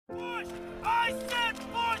I said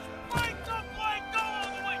push! Break the blade! Go all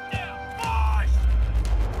the way down! Push!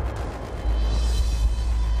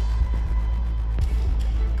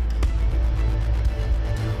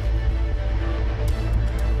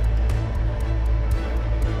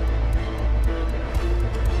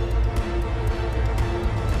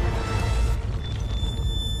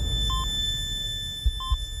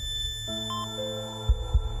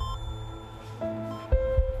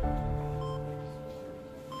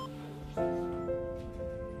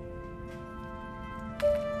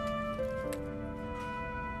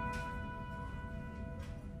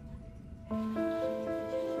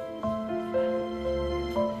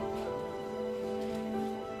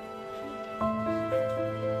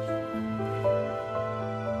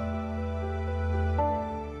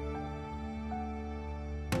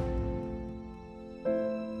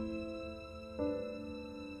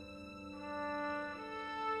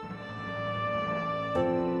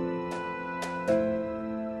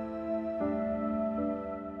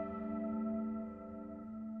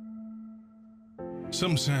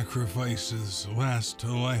 Some sacrifices last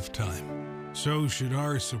a lifetime. So should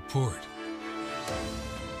our support.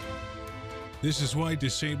 This is why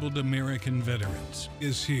Disabled American Veterans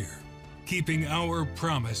is here, keeping our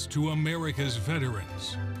promise to America's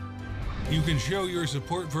veterans. You can show your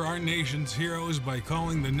support for our nation's heroes by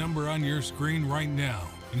calling the number on your screen right now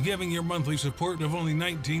and giving your monthly support of only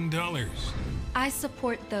 $19. I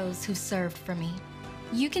support those who served for me.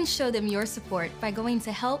 You can show them your support by going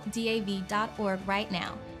to helpdav.org right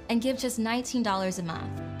now and give just $19 a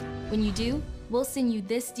month. When you do, we'll send you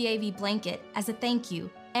this DAV blanket as a thank you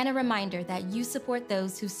and a reminder that you support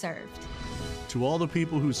those who served. To all the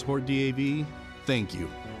people who support DAV, thank you.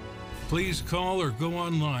 Please call or go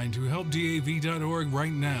online to helpdav.org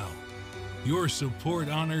right now. Your support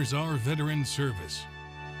honors our veteran service.